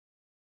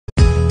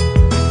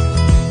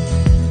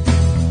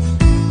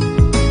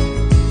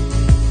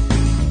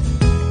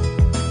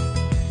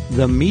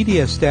The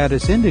media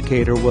status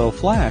indicator will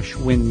flash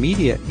when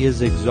media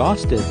is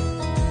exhausted.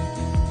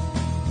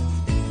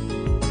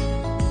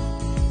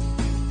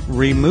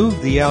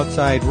 Remove the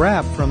outside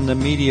wrap from the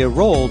media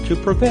roll to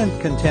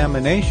prevent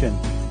contamination.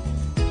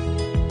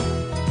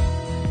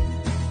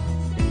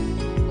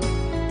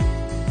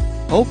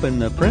 Open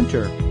the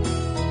printer.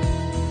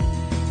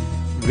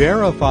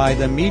 Verify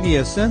the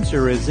media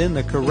sensor is in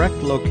the correct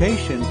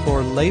location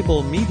for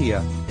label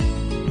media.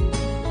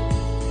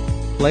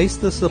 Place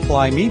the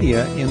supply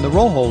media in the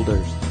roll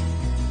holders.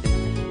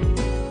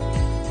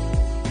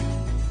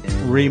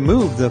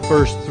 Remove the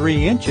first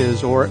 3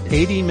 inches or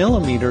 80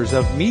 millimeters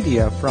of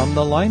media from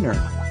the liner.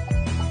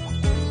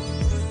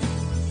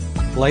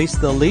 Place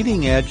the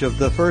leading edge of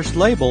the first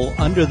label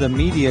under the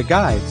media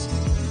guides.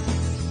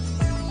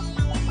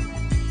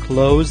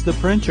 Close the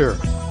printer.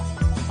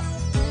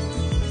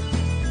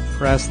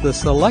 Press the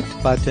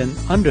Select button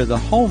under the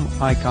Home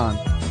icon.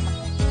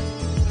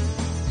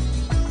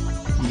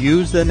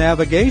 Use the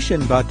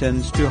navigation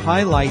buttons to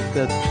highlight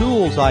the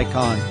Tools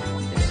icon.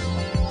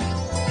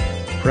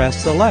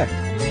 Press Select.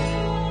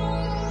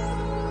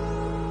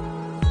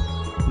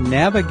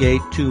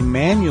 Navigate to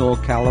Manual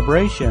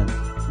Calibration.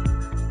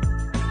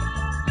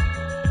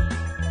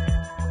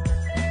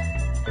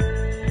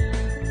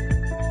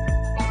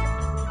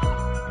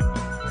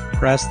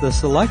 Press the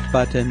Select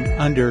button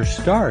under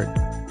Start.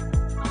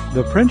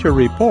 The printer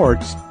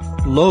reports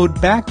Load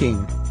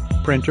Backing.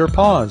 Printer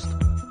paused.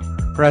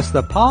 Press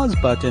the Pause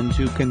button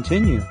to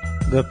continue.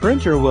 The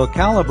printer will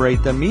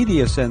calibrate the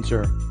media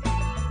sensor.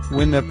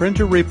 When the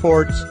printer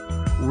reports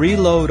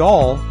Reload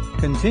All,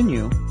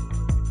 Continue,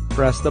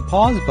 press the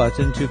Pause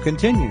button to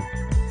continue.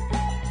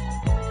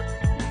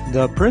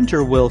 The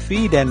printer will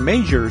feed and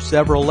measure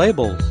several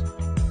labels.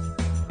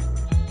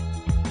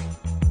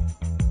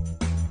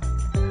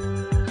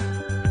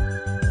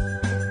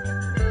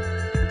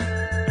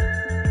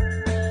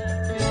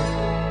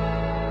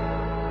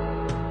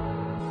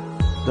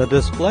 The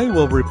display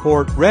will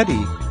report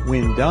ready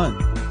when done.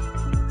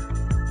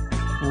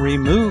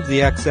 Remove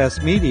the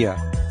excess media.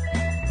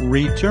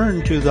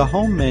 Return to the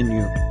Home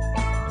menu.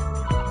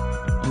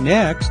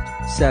 Next,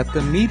 set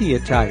the media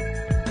type.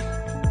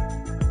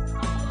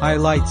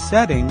 Highlight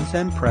Settings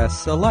and press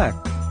Select.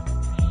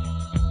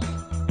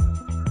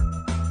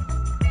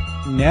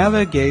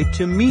 Navigate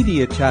to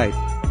Media Type.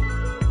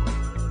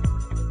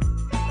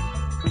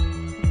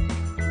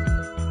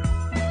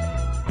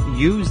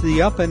 Use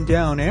the up and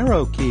down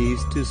arrow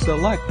keys to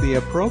select the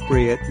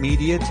appropriate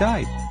media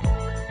type.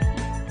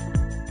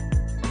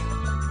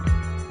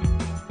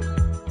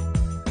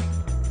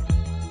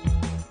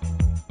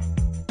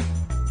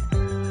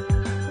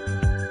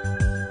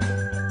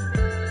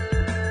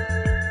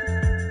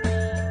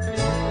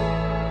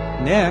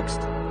 Next,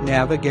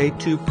 navigate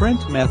to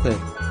Print Method.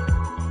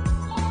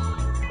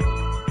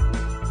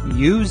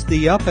 Use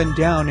the up and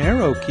down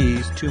arrow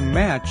keys to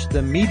match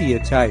the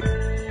media type.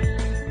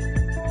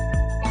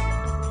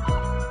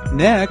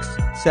 Next,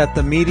 set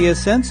the media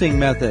sensing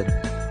method.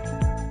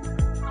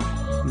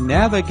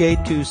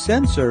 Navigate to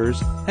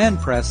Sensors and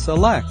press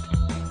Select.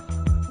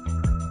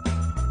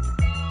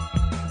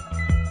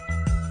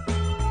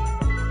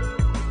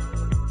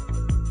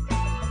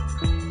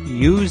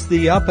 Use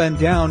the up and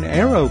down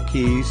arrow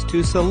keys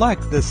to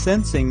select the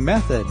sensing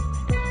method.